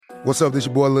What's up, this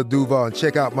your boy Lil Duval, and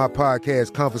check out my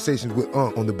podcast, Conversations with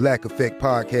Unc, on the Black Effect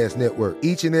Podcast Network.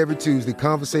 Each and every Tuesday,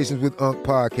 Conversations with Unc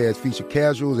podcast feature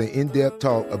casuals and in-depth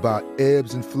talk about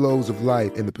ebbs and flows of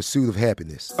life and the pursuit of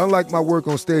happiness. Unlike my work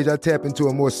on stage, I tap into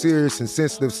a more serious and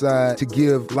sensitive side to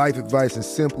give life advice and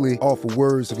simply offer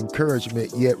words of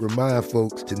encouragement, yet remind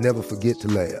folks to never forget to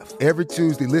laugh. Every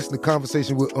Tuesday, listen to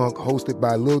Conversations with Unc, hosted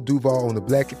by Lil Duval on the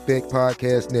Black Effect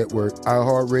Podcast Network,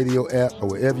 iHeartRadio app, or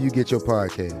wherever you get your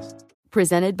podcasts.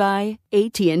 Presented by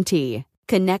AT&T.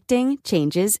 Connecting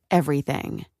changes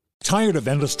everything. Tired of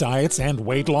endless diets and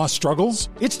weight loss struggles?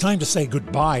 It's time to say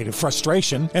goodbye to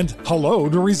frustration and hello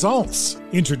to results.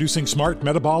 Introducing Smart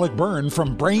Metabolic Burn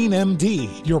from Brain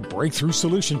MD, your breakthrough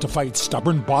solution to fight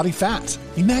stubborn body fat.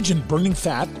 Imagine burning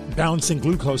fat, balancing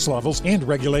glucose levels, and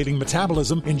regulating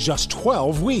metabolism in just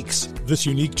 12 weeks. This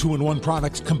unique 2-in-1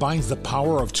 product combines the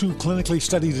power of 2 clinically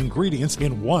studied ingredients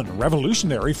in one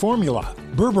revolutionary formula.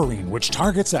 Berberine, which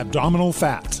targets abdominal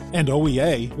fat, and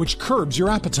OEA, which curbs your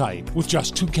appetite. With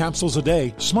just 2 capsules a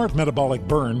day, Smart Metabolic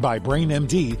Burn by Brain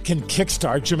MD can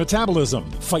kickstart your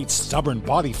metabolism, fight stubborn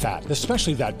body fat, especially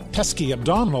that pesky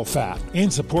abdominal fat,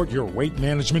 and support your weight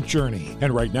management journey.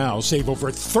 And right now, save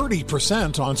over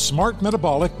 30% on Smart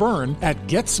Metabolic Burn at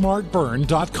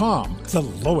GetSmartBurn.com. The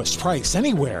lowest price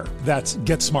anywhere. That's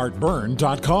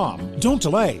GetSmartBurn.com. Don't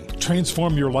delay.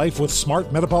 Transform your life with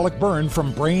Smart Metabolic Burn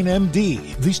from Brain MD.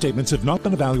 These statements have not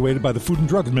been evaluated by the Food and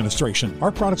Drug Administration.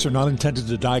 Our products are not intended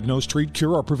to diagnose, treat,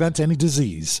 cure, or prevent any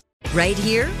disease. Right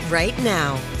here, right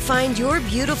now. Find your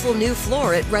beautiful new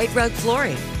floor at Right Rug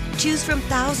Flooring. Choose from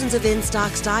thousands of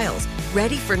in-stock styles,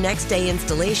 ready for next day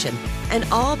installation, and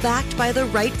all backed by the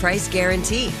right price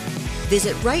guarantee.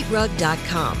 Visit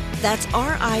rightrug.com. That's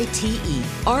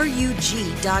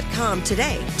RITERUG.com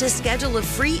today to schedule a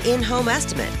free in-home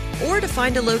estimate or to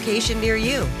find a location near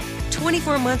you.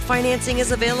 24-month financing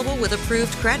is available with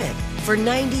approved credit. For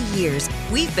 90 years,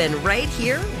 we've been right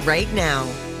here, right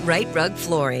now. Right Rug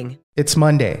Flooring. It's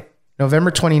Monday,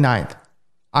 November 29th.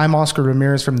 I'm Oscar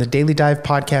Ramirez from the Daily Dive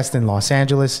podcast in Los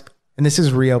Angeles, and this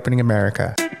is Reopening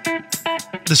America.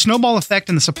 The snowball effect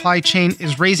in the supply chain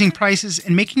is raising prices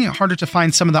and making it harder to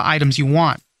find some of the items you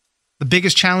want. The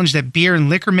biggest challenge that beer and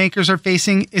liquor makers are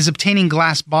facing is obtaining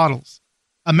glass bottles.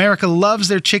 America loves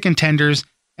their chicken tenders,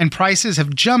 and prices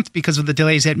have jumped because of the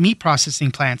delays at meat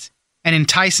processing plants, and in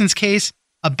Tyson's case,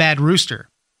 a bad rooster.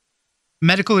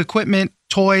 Medical equipment,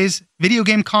 toys, video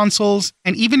game consoles,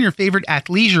 and even your favorite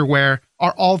athleisure wear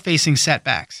are all facing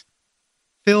setbacks.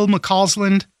 Phil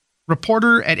McCausland,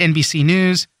 reporter at NBC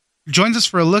News, joins us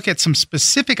for a look at some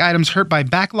specific items hurt by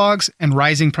backlogs and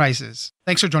rising prices.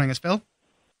 Thanks for joining us, Phil.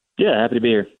 Yeah, happy to be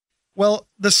here. Well,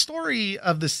 the story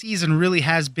of the season really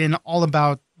has been all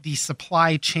about the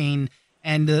supply chain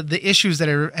and the issues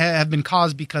that have been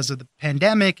caused because of the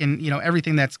pandemic and,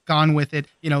 everything that's gone with it.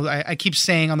 I keep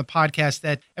saying on the podcast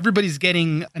that everybody's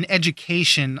getting an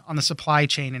education on the supply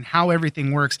chain and how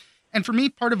everything works. And for me,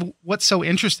 part of what's so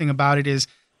interesting about it is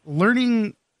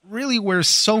learning really where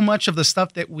so much of the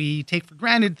stuff that we take for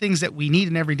granted, things that we need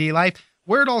in everyday life,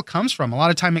 where it all comes from. A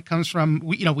lot of time it comes from,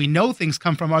 we know things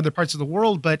come from other parts of the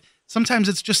world, but sometimes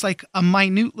it's just like a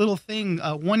minute little thing,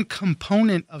 one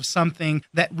component of something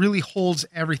that really holds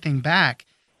everything back.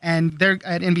 And there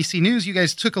at NBC News, you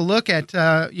guys took a look at,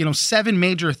 7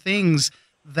 major things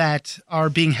that are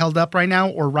being held up right now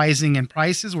or rising in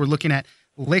prices. We're looking at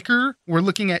liquor. We're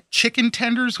looking at chicken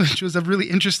tenders, which was a really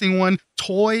interesting one.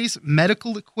 Toys,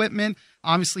 medical equipment.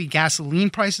 Obviously,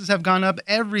 gasoline prices have gone up.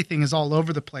 Everything is all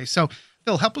over the place. So,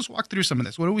 Phil, help us walk through some of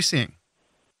this. What are we seeing?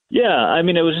 Yeah, it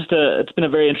was it's been a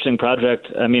very interesting project.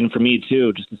 For me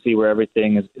too, just to see where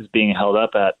everything is being held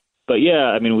up at. But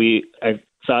yeah, I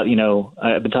thought,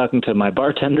 I've been talking to my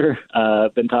bartender,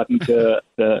 I've been talking to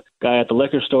the guy at the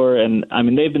liquor store, and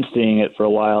they've been seeing it for a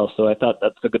while. So I thought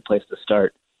that's a good place to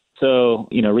start. So,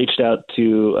 reached out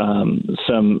to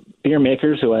some beer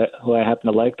makers who I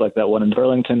happen to like that one in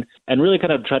Burlington, and really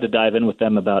kind of tried to dive in with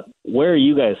them about where are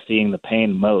you guys seeing the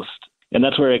pain most? And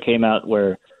that's where it came out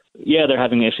where, yeah, they're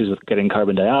having issues with getting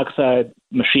carbon dioxide,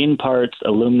 machine parts,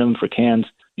 aluminum for cans.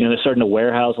 They're starting to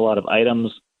warehouse a lot of items.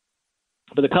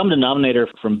 But the common denominator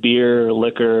from beer,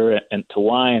 liquor, and to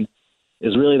wine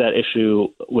is really that issue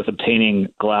with obtaining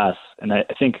glass. And I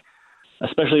think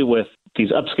especially with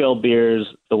these upscale beers,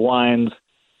 the wines,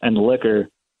 and the liquor,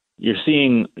 you're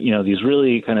seeing, these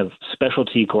really kind of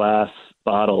specialty glass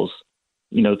bottles.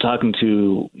 Talking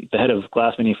to the head of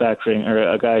glass manufacturing,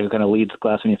 or a guy who kind of leads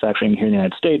glass manufacturing here in the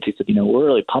United States, he said, we're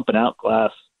really pumping out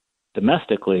glass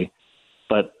domestically,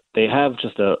 but they have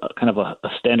just a kind of a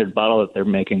standard bottle that they're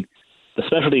making. the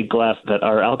specialty glass that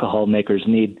our alcohol makers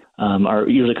need are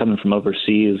usually coming from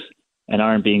overseas and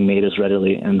aren't being made as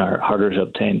readily and are harder to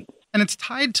obtain. And it's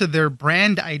tied to their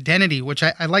brand identity, which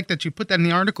I like that you put that in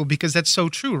the article because that's so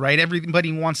true, right?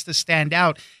 Everybody wants to stand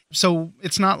out. So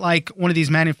it's not like one of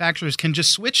these manufacturers can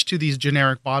just switch to these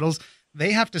generic bottles.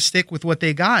 They have to stick with what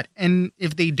they got. And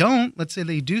if they don't, let's say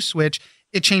they do switch,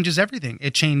 it changes everything.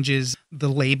 It changes the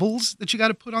labels that you got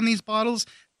to put on these bottles.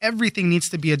 Everything needs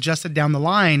to be adjusted down the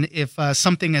line if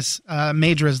something as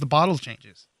major as the bottle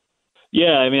changes.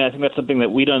 Yeah, I mean, I think that's something that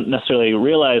we don't necessarily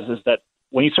realize is that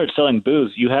when you start selling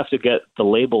booze, you have to get the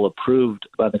label approved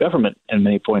by the government in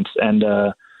many points. And,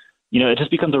 it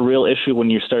just becomes a real issue when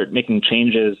you start making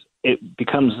changes. It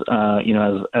becomes,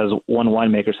 as one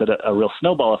winemaker said, a real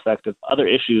snowball effect of other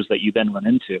issues that you then run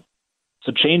into.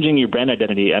 So changing your brand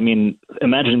identity, I mean,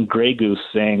 imagine Grey Goose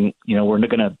saying, we're not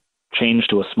going to change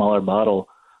to a smaller bottle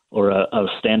or a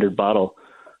standard bottle.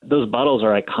 Those bottles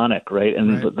are iconic, right?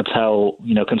 And right. That's how,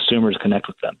 consumers connect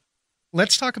with them.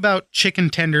 Let's talk about chicken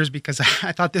tenders because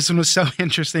I thought this one was so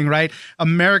interesting, right?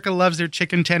 America loves their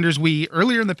chicken tenders.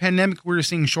 Earlier in the pandemic, we were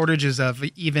seeing shortages of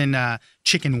even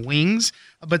chicken wings.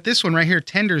 But this one right here,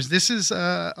 tenders, this is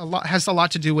has a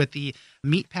lot to do with the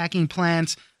meat packing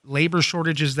plants, labor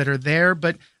shortages that are there.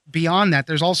 But beyond that,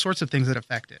 there's all sorts of things that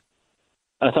affect it.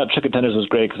 I thought chicken tenders was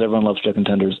great because everyone loves chicken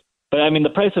tenders. But I mean, the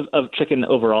price of chicken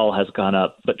overall has gone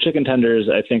up. But chicken tenders,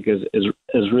 I think, is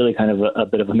really kind of a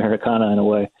bit of Americana in a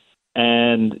way.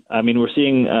 And I mean, we're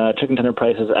seeing chicken tender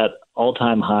prices at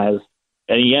all-time highs.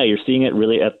 And yeah, you're seeing it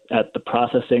really at the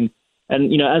processing.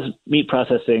 And, as meat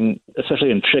processing,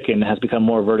 especially in chicken, has become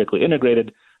more vertically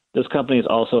integrated, those companies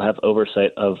also have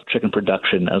oversight of chicken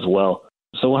production as well.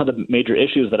 So one of the major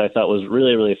issues that I thought was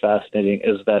really, really fascinating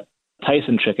is that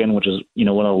Tyson Chicken, which is,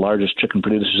 one of the largest chicken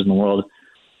producers in the world,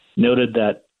 noted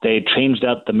that they changed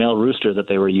out the male rooster that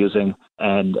they were using,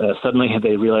 and suddenly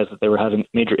they realized that they were having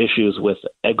major issues with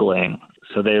egg laying.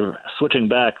 So they were switching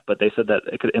back, but they said that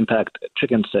it could impact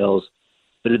chicken sales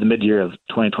through the mid-year of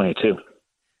 2022.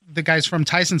 The guys from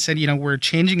Tyson said, we're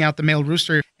changing out the male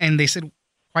rooster, and they said,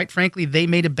 quite frankly, they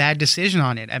made a bad decision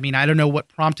on it. I mean, I don't know what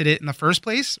prompted it in the first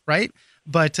place, right?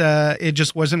 But it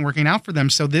just wasn't working out for them.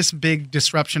 So this big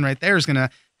disruption right there is going to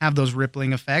have those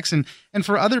rippling effects. And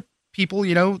for other people,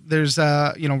 there's,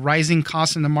 rising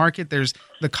costs in the market. There's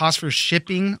the cost for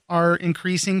shipping are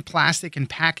increasing. Plastic and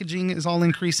packaging is all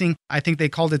increasing. I think they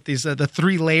called it these the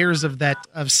 3 layers of that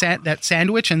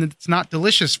sandwich, and it's not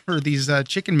delicious for these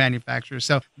chicken manufacturers.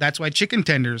 So that's why chicken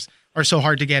tenders are so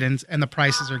hard to get, and the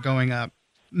prices are going up.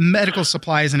 Medical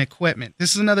supplies and equipment.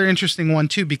 This is another interesting one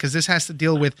too, because this has to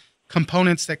deal with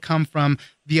components that come from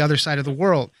the other side of the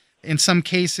world. In some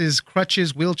cases,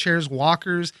 crutches, wheelchairs,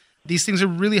 walkers. These things are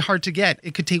really hard to get.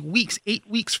 It could take weeks, 8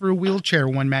 weeks for a wheelchair.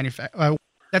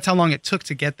 That's how long it took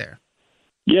to get there.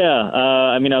 Yeah,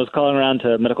 I was calling around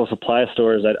to medical supply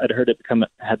stores. I'd heard it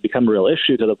had become a real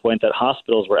issue to the point that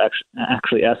hospitals were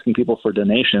actually asking people for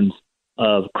donations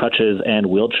of crutches and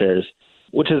wheelchairs,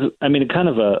 which is, kind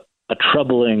of a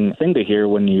troubling thing to hear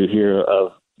when you hear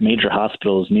of major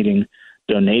hospitals needing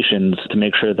donations to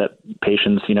make sure that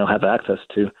patients, have access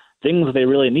to things they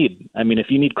really need.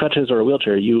 If you need crutches or a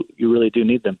wheelchair, you really do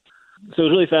need them. So it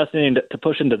was really fascinating to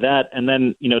push into that. And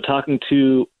then, talking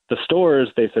to the stores,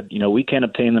 they said, we can't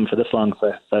obtain them for this long. So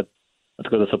I said, let's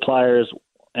go to the suppliers.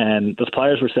 And the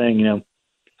suppliers were saying,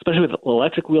 especially with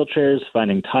electric wheelchairs,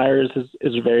 finding tires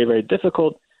is very, very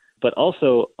difficult. But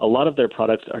also a lot of their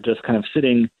products are just kind of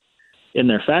sitting in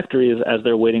their factories as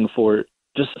they're waiting for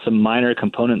just some minor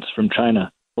components from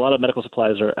China. A lot of medical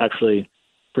supplies are actually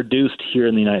produced here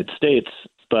in the United States,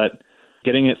 but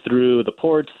getting it through the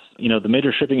ports, the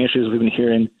major shipping issues we've been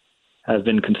hearing have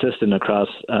been consistent across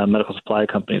medical supply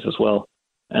companies as well.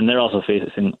 And they're also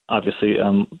facing, obviously,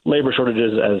 labor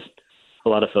shortages, as a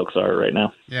lot of folks are right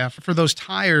now. Yeah, for those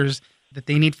tires that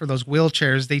they need for those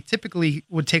wheelchairs, they typically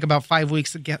would take about 5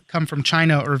 weeks to come from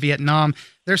China or Vietnam.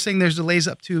 They're saying there's delays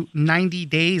up to 90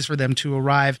 days for them to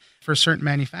arrive for certain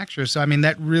manufacturers. So,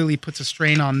 that really puts a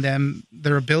strain on them,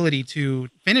 their ability to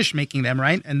finish making them,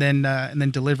 right? And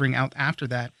then delivering out after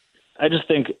that. I just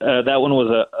think that one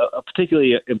was a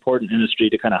particularly important industry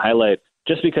to kind of highlight,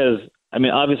 just because,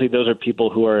 obviously those are people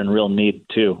who are in real need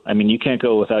too. You can't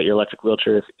go without your electric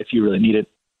wheelchair if you really need it.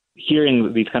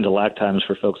 Hearing these kinds of lag times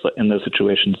for folks in those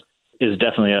situations is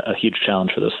definitely a huge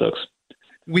challenge for those folks.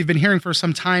 We've been hearing for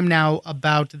some time now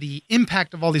about the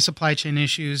impact of all these supply chain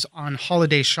issues on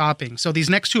holiday shopping. So these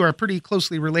next two are pretty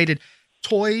closely related.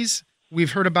 Toys,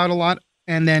 we've heard about a lot.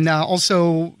 And then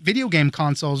also video game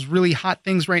consoles, really hot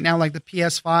things right now like the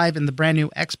PS5 and the brand new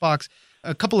Xbox.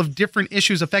 a couple of different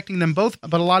issues affecting them both,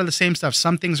 but a lot of the same stuff.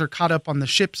 Some things are caught up on the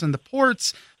ships and the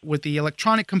ports with the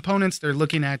electronic components. They're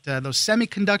looking at those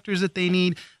semiconductors that they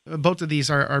need. Both of these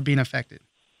are being affected.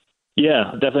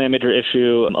 Yeah, definitely a major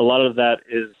issue. A lot of that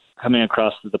is coming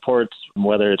across the ports,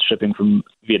 whether it's shipping from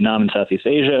Vietnam and Southeast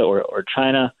Asia or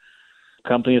China.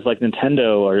 Companies like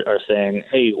Nintendo are saying,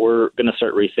 hey, we're going to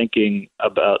start rethinking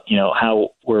about, how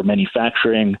we're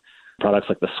manufacturing products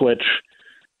like the Switch,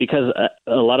 because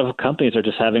a lot of companies are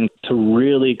just having to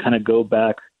really kind of go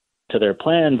back to their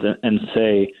plans and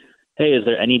say, hey, is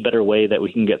there any better way that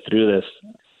we can get through this?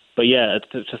 But yeah,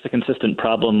 it's just a consistent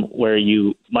problem where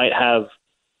you might have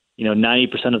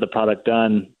 90% of the product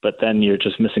done, but then you're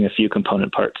just missing a few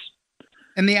component parts.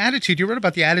 And the attitude, you wrote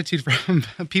about the attitude from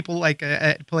people like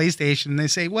at PlayStation. They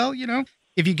say, well,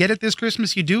 if you get it this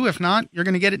Christmas, you do. If not, you're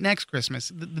going to get it next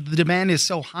Christmas. The demand is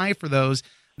so high for those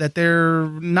that they're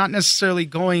not necessarily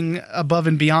going above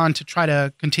and beyond to try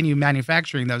to continue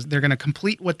manufacturing those. They're going to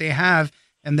complete what they have.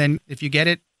 And then if you get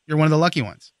it, you're one of the lucky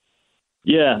ones.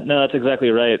 Yeah, no, that's exactly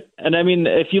right. And I mean,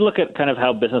 if you look at kind of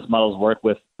how business models work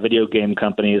with video game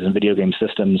companies and video game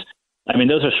systems, I mean,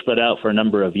 those are spread out for a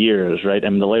number of years, right? I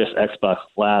mean, the latest Xbox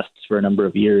lasts for a number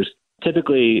of years.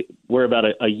 Typically, we're about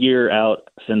a year out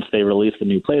since they released the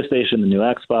new PlayStation, the new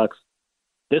Xbox.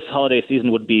 This holiday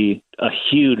season would be a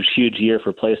huge, huge year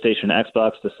for PlayStation and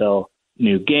Xbox to sell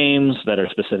new games that are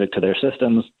specific to their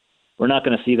systems. We're not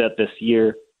going to see that this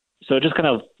year. So it just kind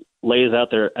of lays out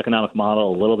their economic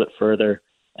model a little bit further.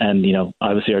 And,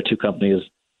 obviously our two companies,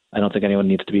 I don't think anyone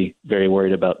needs to be very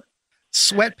worried about.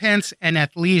 Sweatpants and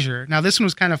athleisure. Now, this one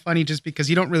was kind of funny just because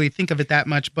you don't really think of it that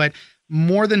much, but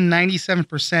more than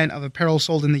 97% of apparel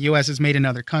sold in the U.S. is made in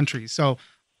other countries. So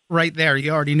right there,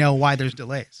 you already know why there's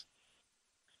delays.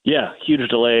 Yeah, huge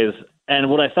delays. And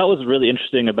what I thought was really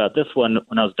interesting about this one,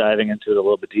 when I was diving into it a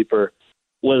little bit deeper,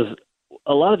 was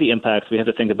a lot of the impacts we have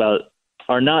to think about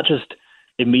are not just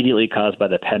immediately caused by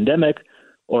the pandemic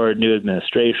or new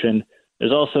administration.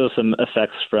 There's also some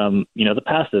effects from, the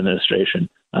past administration.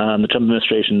 The Trump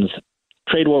administration's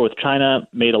trade war with China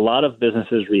made a lot of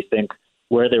businesses rethink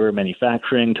where they were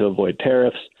manufacturing to avoid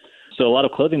tariffs. So a lot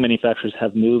of clothing manufacturers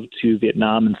have moved to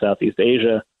Vietnam and Southeast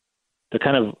Asia to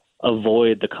kind of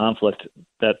avoid the conflict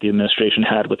that the administration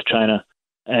had with China.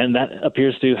 And that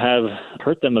appears to have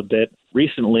hurt them a bit.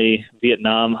 Recently,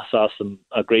 Vietnam saw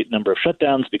a great number of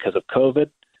shutdowns because of COVID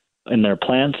in their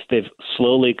plants. They've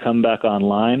slowly come back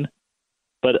online,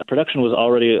 but production was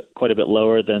already quite a bit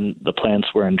lower than the plants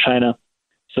were in China.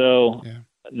 So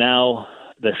now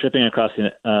they're shipping across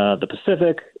the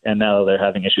Pacific, and now they're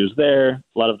having issues there. A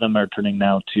lot of them are turning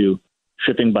now to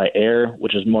shipping by air,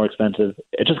 which is more expensive.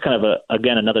 It's just kind of,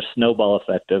 again, another snowball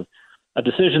effect of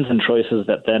decisions and choices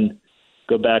that then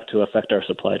go back to affect our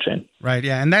supply chain. Right,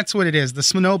 yeah, and that's what it is. The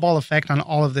snowball effect on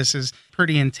all of this is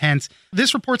pretty intense.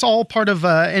 This report's all part of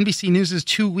NBC News'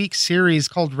 2-week series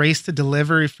called Race to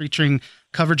Deliver, featuring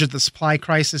coverage of the supply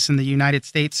crisis in the United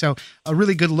States. So a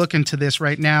really good look into this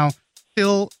right now.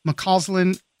 Phil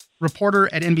McCausland,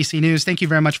 reporter at NBC News, thank you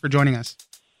very much for joining us.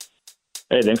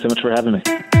 Hey, thanks so much for having me.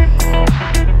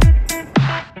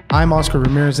 I'm Oscar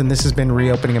Ramirez, and this has been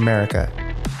Reopening America.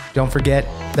 Don't forget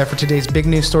that for today's big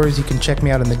news stories, you can check me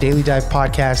out on the Daily Dive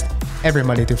podcast every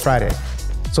Monday through Friday.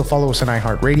 So follow us on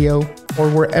iHeartRadio or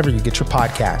wherever you get your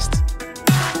podcasts.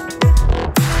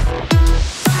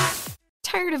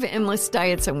 Tired of endless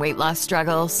diets and weight loss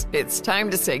struggles? It's time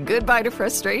to say goodbye to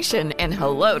frustration and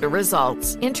hello to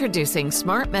results. Introducing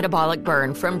Smart Metabolic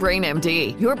Burn from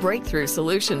BrainMD, your breakthrough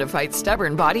solution to fight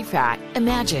stubborn body fat.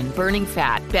 Imagine burning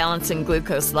fat, balancing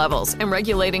glucose levels, and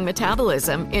regulating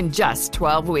metabolism in just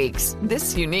 12 weeks.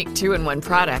 This unique 2-in-1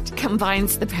 product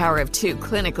combines the power of 2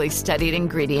 clinically studied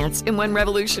ingredients in one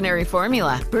revolutionary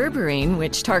formula. Berberine,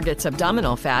 which targets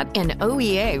abdominal fat, and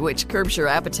OEA, which curbs your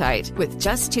appetite. With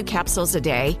just 2 capsules a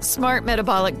day, Smart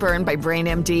Metabolic Burn by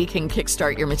BrainMD can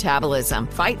kickstart your metabolism,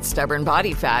 fight stubborn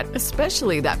body fat,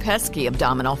 especially that pesky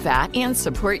abdominal fat, and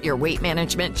support your weight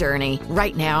management journey.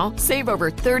 Right now, save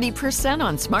over 30%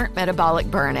 on Smart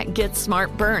Metabolic Burn at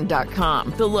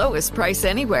GetSmartBurn.com. The lowest price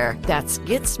anywhere. That's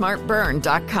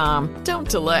GetSmartBurn.com. Don't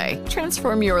delay.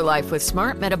 Transform your life with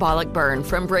Smart Metabolic Burn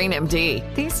from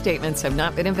BrainMD. These statements have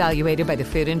not been evaluated by the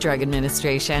Food and Drug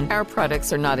Administration. Our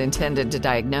products are not intended to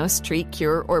diagnose, treat,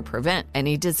 cure, or prevent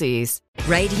any disease.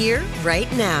 Right here, right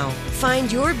now.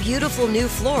 Find your beautiful new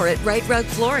floor at Right Rug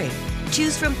Flooring.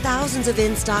 Choose from thousands of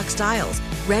in-stock styles,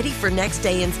 ready for next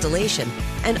day installation,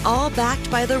 and all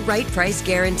backed by the right price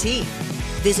guarantee.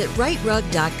 Visit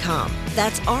rightrug.com.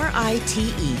 That's RITERUG.com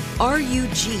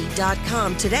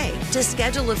today to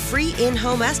schedule a free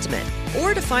in-home estimate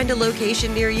or to find a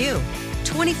location near you.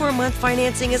 24-month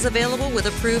financing is available with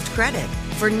approved credit.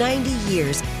 For 90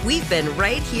 years, we've been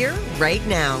right here, right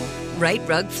now. Right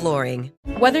Rug Flooring.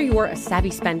 Whether you're a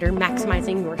savvy spender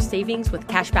maximizing your savings with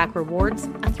cashback rewards,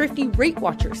 a thrifty rate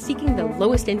watcher seeking the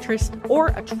lowest interest, or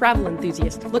a travel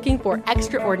enthusiast looking for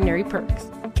extraordinary perks,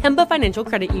 Kemba Financial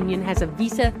Credit Union has a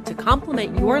visa to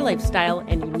complement your lifestyle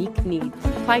and unique needs.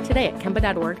 Apply today at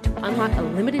Kemba.org to unlock a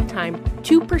limited time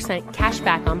 2% cash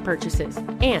back on purchases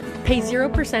and pay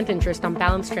 0% interest on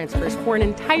balance transfers for an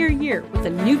entire year with a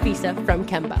new visa from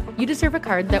Kemba. You deserve a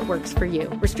card that works for you.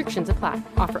 Restrictions apply.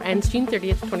 Offer ends June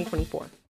 30th, 2024.